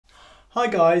Hi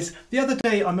guys, the other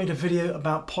day I made a video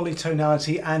about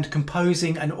polytonality and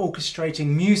composing and orchestrating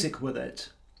music with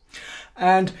it.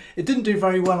 And it didn't do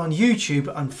very well on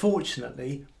YouTube,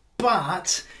 unfortunately,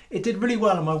 but it did really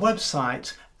well on my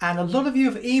website. And a lot of you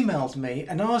have emailed me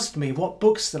and asked me what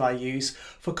books that I use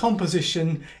for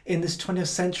composition in this 20th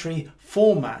century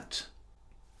format.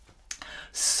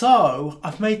 So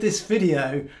I've made this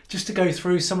video just to go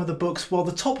through some of the books, well,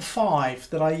 the top 5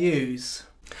 that I use.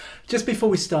 Just before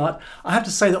we start, I have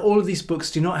to say that all of these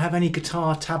books do not have any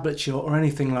guitar tablature or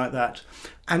anything like that.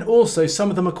 And also some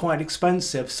of them are quite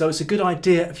expensive, so it's a good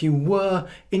idea if you were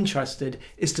interested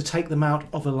is to take them out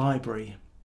of a library.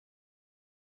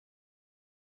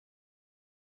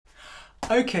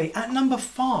 Okay, at number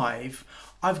 5,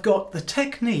 I've got The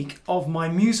Technique of My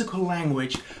Musical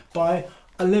Language by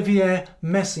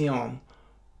Messiaen.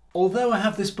 Although I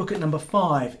have this book at number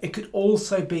 5, it could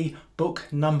also be book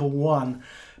number 1,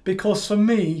 because for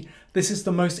me, this is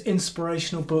the most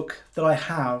inspirational book that I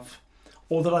have,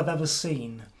 or that I've ever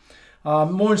seen.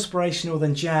 More inspirational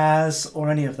than jazz or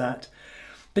any of that,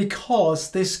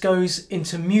 because this goes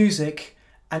into music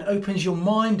and opens your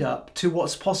mind up to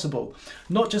what's possible,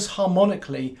 not just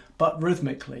harmonically, but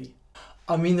rhythmically.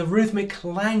 I mean, the rhythmic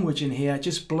language in here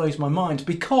just blows my mind,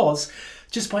 because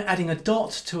just by adding a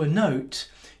dot to a note,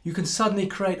 you can suddenly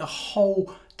create a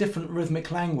whole different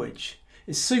rhythmic language.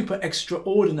 It's super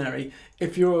extraordinary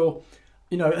if you're,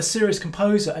 a serious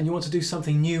composer and you want to do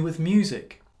something new with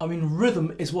music. I mean,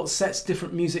 rhythm is what sets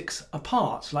different musics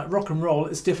apart. Like rock and roll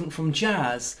is different from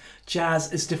jazz.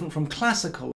 Jazz is different from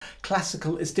classical.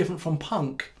 Classical is different from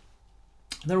punk.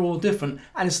 They're all different,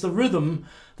 and it's the rhythm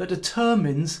that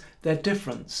determines their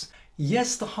difference.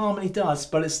 Yes, the harmony does,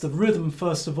 but it's the rhythm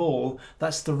first of all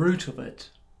that's the root of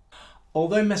it.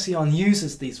 Although Messiaen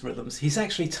uses these rhythms, he's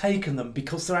actually taken them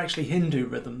because they're actually Hindu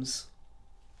rhythms.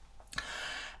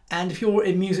 And if you're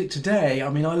in music today, I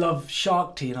mean, I love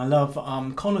Shakti and I love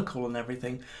conical and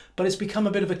everything, but it's become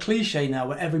a bit of a cliche now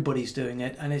where everybody's doing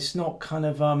it and it's not kind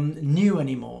of new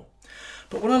anymore.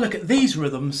 But when I look at these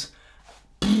rhythms,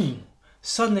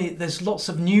 suddenly there's lots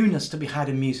of newness to be had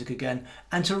in music again,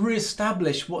 and to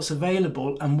re-establish what's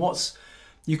available and what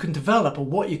you can develop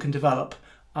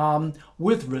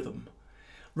with rhythm,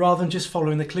 rather than just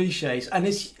following the cliches. And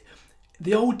it's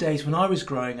the old days when I was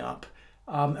growing up,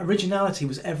 originality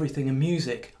was everything in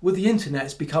music. With the internet,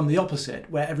 it's become the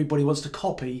opposite, where everybody wants to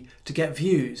copy to get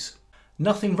views.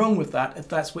 Nothing wrong with that if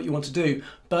that's what you want to do,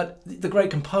 but the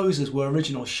great composers were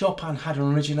original. Chopin had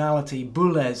an originality,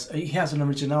 Boulez, he has an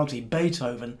originality,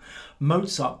 Beethoven,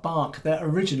 Mozart, Bach, they're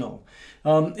original.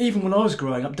 Even when I was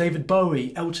growing up, David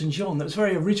Bowie, Elton John, that was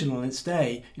very original in its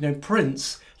day.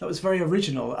 Prince, that was very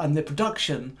original, and the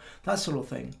production, that sort of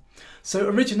thing. So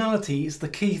originality is the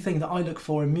key thing that I look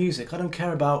for in music. I don't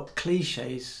care about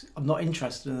cliches, I'm not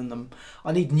interested in them.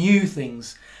 I need new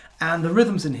things, and the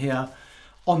rhythms in here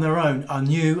on their own are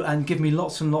new and give me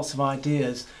lots and lots of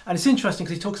ideas. And it's interesting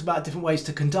because he talks about different ways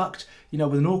to conduct,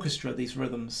 with an orchestra, these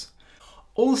rhythms.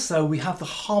 Also, we have the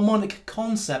harmonic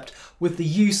concept with the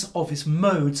use of his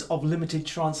modes of limited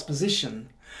transposition.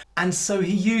 And so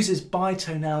he uses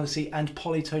bi-tonality and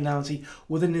polytonality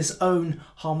within his own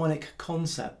harmonic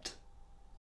concept.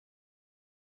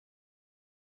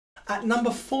 At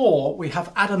number 4, we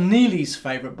have Adam Neely's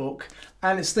favourite book,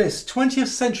 and it's this, 20th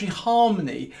Century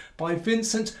Harmony by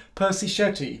Vincent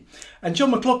Persichetti. And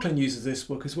John McLaughlin uses this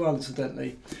book as well,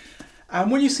 incidentally. And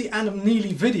when you see Adam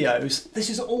Neely videos, this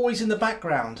is always in the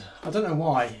background. I don't know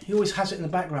why. He always has it in the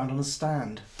background on a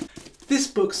stand. This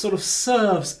book sort of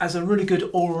serves as a really good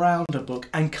all-rounder book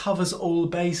and covers all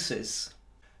bases.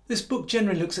 This book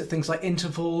generally looks at things like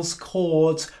intervals,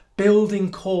 chords, building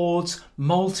chords,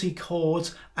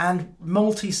 multi-chords, and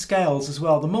multi-scales as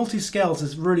well. The multi-scales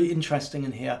is really interesting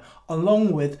in here,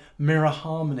 along with mirror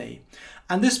harmony.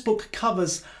 And this book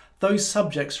covers those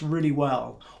subjects really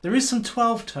well. There is some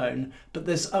 12-tone, but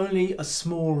there's only a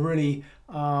small, really,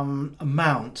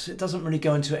 amount. It doesn't really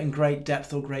go into it in great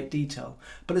depth or great detail,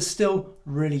 but it's still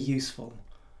really useful.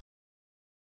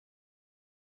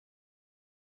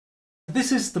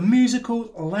 This is The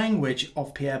Musical Language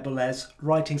of Pierre Boulez,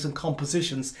 Writings and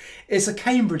Compositions. It's a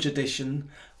Cambridge edition,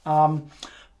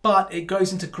 but it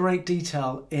goes into great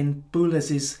detail in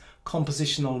Boulez's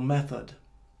compositional method.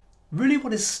 Really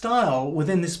what his style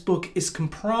within this book is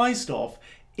comprised of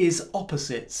is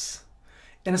opposites.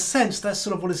 In a sense, that's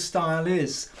sort of what his style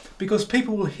is, because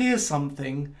people will hear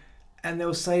something and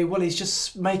they'll say, well, he's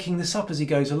just making this up as he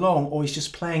goes along, or he's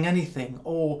just playing anything,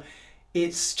 or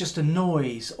it's just a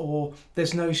noise, or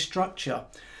there's no structure.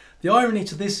 The irony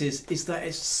to this is that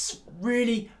it's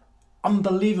really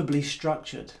unbelievably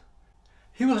structured.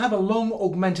 he will have a long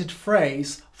augmented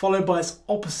phrase followed by its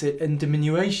opposite in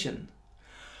diminution.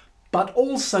 But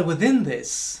also within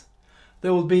this,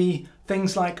 there will be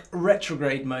things like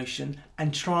retrograde motion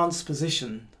and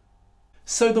transposition.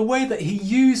 So the way that he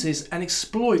uses and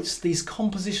exploits these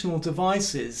compositional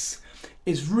devices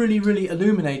is really, really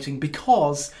illuminating,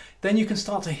 because then you can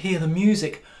start to hear the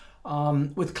music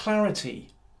with clarity.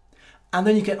 And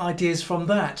then you get ideas from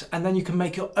that, and then you can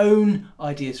make your own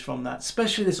ideas from that,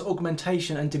 especially this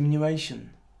augmentation and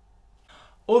diminution.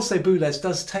 Also, Boulez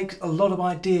does take a lot of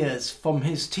ideas from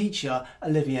his teacher,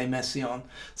 Olivier Messiaen.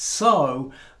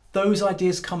 So those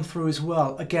ideas come through as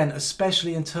well, again,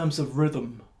 especially in terms of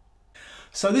rhythm.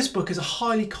 So this book is a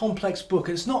highly complex book.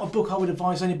 It's not a book I would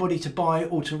advise anybody to buy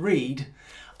or to read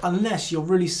unless you're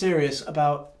really serious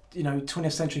about,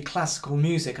 20th century classical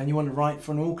music and you want to write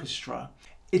for an orchestra.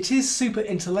 It is super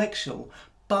intellectual,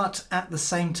 but at the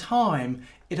same time,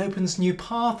 it opens new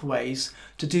pathways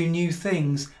to do new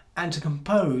things and to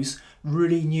compose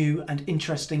really new and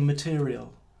interesting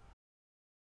material.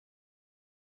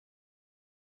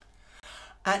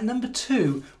 At number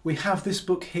 2, we have this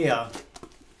book here.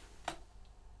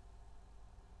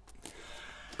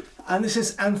 And this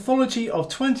is Anthology of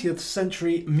 20th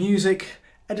Century Music,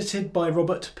 edited by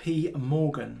Robert P.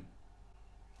 Morgan.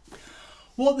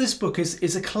 What this book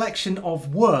is a collection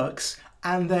of works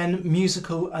and then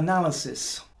musical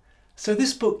analysis. So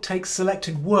this book takes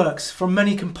selected works from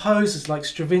many composers like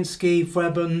Stravinsky,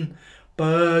 Webern,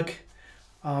 Berg,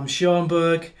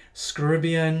 Schoenberg,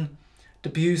 Scriabin,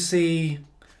 Debussy,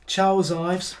 Charles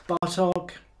Ives,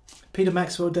 Bartók, Peter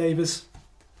Maxwell Davies,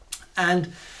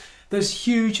 and there's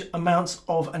huge amounts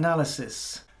of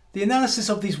analysis. The analysis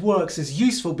of these works is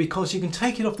useful because you can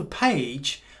take it off the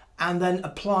page and then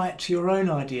apply it to your own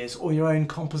ideas or your own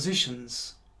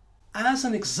compositions. As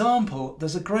an example,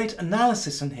 there's a great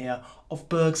analysis in here of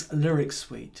Berg's lyric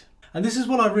suite. And this is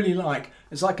what I really like,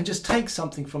 is I can just take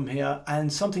something from here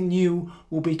and something new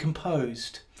will be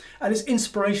composed. And it's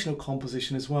inspirational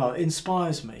composition as well. It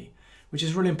inspires me, which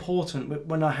is really important.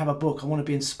 When I have a book, I want to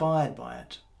be inspired by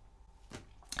it.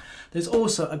 There's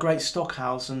also a great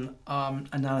Stockhausen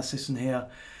analysis in here,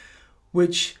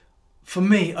 which for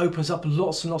me opens up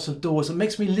lots and lots of doors and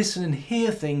makes me listen and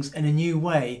hear things in a new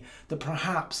way that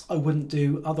perhaps I wouldn't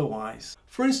do otherwise.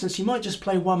 For instance, you might just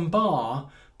play one bar,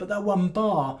 but that one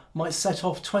bar might set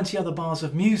off 20 other bars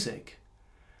of music,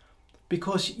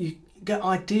 because you get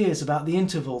ideas about the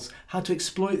intervals, how to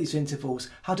exploit these intervals,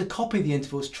 how to copy the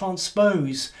intervals,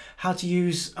 transpose, how to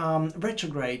use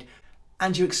retrograde,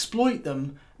 and you exploit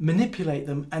them, manipulate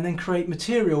them, and then create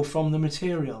material from the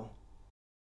material.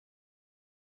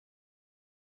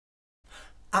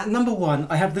 At number 1,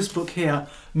 I have this book here,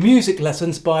 Music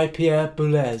Lessons by Pierre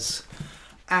Boulez.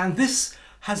 And this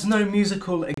has no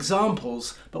musical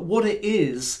examples, but what it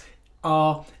is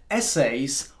are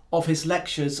essays of his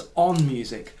lectures on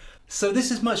music. So this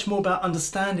is much more about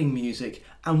understanding music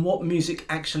and what music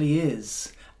actually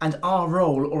is, and our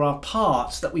role or our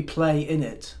parts that we play in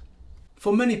it.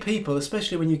 For many people,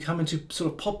 especially when you come into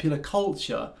sort of popular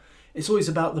culture, it's always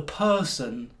about the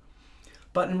person.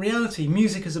 But in reality,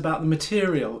 music is about the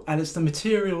material, and it's the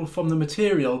material from the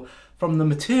material from the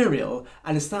material,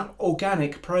 and it's that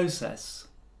organic process.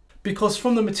 Because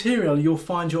from the material, you'll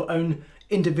find your own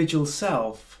individual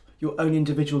self, your own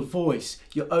individual voice,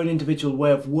 your own individual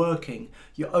way of working,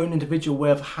 your own individual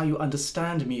way of how you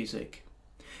understand music.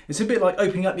 It's a bit like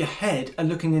opening up your head and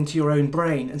looking into your own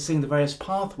brain and seeing the various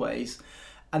pathways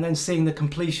and then seeing the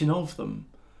completion of them,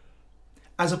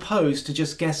 as opposed to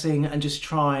just guessing and just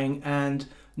trying and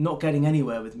not getting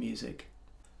anywhere with music.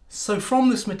 So from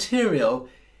this material,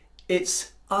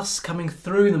 it's us coming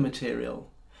through the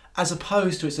material, as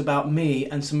opposed to it's about me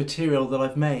and some material that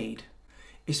I've made.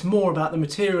 It's more about the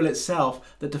material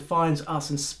itself that defines us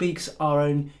and speaks our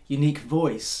own unique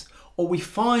voice, or we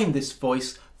find this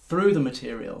voice through the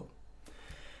material.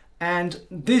 And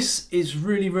this is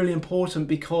really, really important,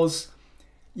 because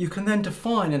you can then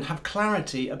define and have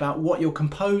clarity about what you're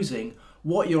composing,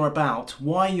 what you're about,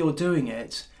 why you're doing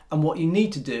it, and what you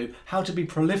need to do, how to be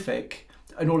prolific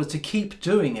in order to keep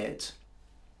doing it,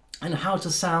 and how to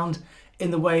sound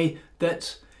in the way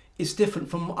that is different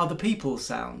from other people's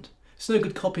sound. It's no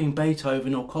good copying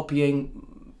Beethoven or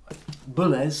copying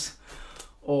Boulez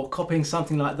or copying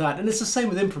something like that. And it's the same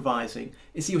with improvising.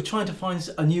 It's you're trying to find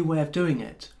a new way of doing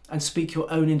it and speak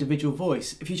your own individual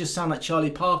voice. If you just sound like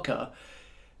Charlie Parker,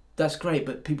 that's great,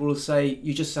 but people will say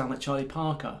you just sound like Charlie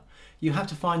Parker. You have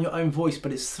to find your own voice,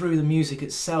 but it's through the music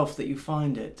itself that you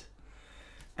find it.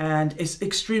 And it's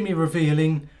extremely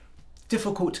revealing,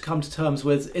 difficult to come to terms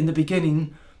with. In the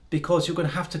beginning, because you're going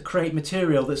to have to create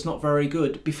material that's not very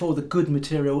good before the good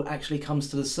material actually comes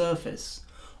to the surface,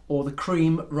 or the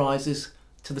cream rises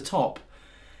to the top.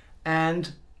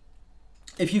 And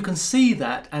if you can see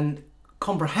that and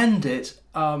comprehend it,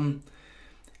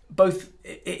 both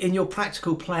in your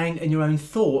practical playing and your own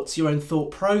thoughts, your own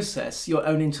thought process, your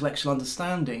own intellectual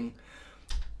understanding,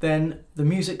 then the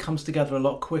music comes together a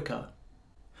lot quicker.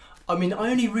 I mean, I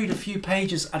only read a few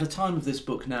pages at a time of this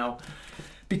book now,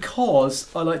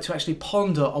 because I like to actually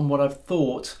ponder on what I've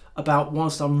thought about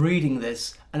whilst I'm reading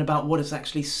this, and about what it's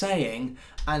actually saying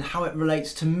and how it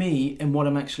relates to me and what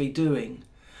I'm actually doing.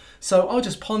 So I'll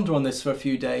just ponder on this for a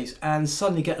few days and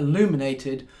suddenly get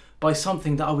illuminated by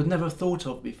something that I would never have thought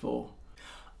of before.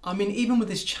 I mean, even with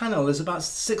this channel, there's about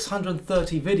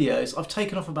 630 videos. I've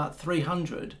taken off about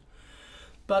 300.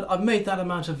 But I've made that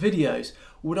amount of videos.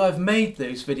 Would I have made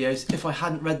those videos if I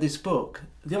hadn't read this book?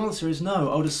 The answer is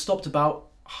no. I would have stopped about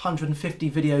 150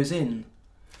 videos in.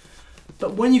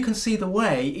 But when you can see the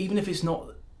way, even if it's not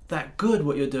that good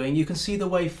what you're doing, you can see the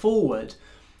way forward.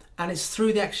 And it's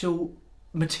through the actual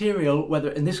material, whether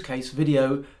in this case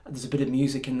video, there's a bit of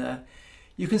music in there,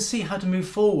 you can see how to move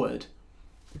forward.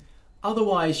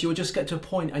 Otherwise you'll just get to a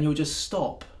point and you'll just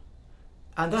stop.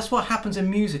 And that's what happens in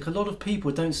music. A lot of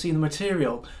people don't see the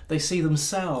material, they see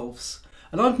themselves.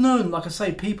 And I've known, like I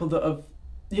say, people that have,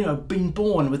 you know, been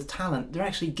born with talent. They're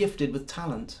actually gifted with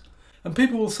talent. And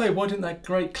people will say, why didn't that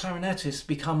great clarinetist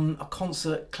become a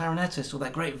concert clarinetist, or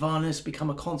that great violinist become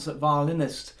a concert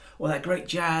violinist, or that great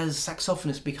jazz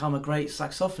saxophonist become a great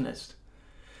saxophonist?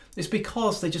 It's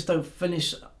because they just don't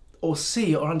finish or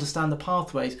see or understand the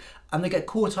pathways, and they get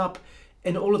caught up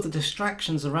in all of the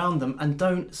distractions around them and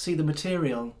don't see the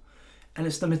material. And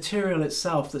it's the material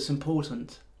itself that's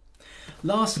important.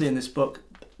 Lastly in this book,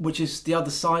 which is the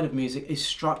other side of music, is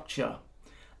structure.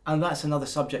 And that's another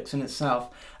subject in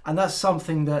itself. And that's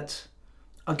something that,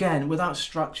 again, without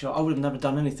structure, I would have never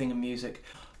done anything in music.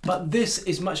 But this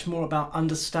is much more about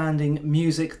understanding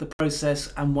music, the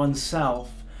process, and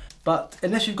oneself. But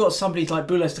unless you've got somebody like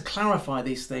Boulez to clarify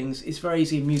these things, it's very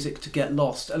easy in music to get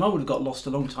lost. And I would have got lost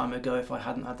a long time ago if I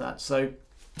hadn't had that. So,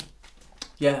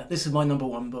 yeah, this is my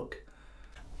 #1 book.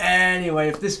 Anyway,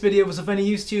 if this video was of any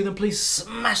use to you, then please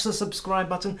smash the subscribe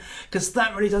button, because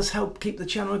that really does help keep the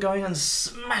channel going, and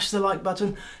smash the like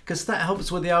button, because that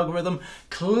helps with the algorithm.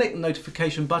 Click the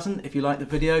notification button if you like the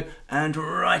video, and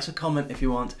write a comment if you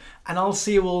want. And I'll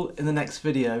see you all in the next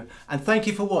video. And thank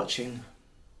you for watching.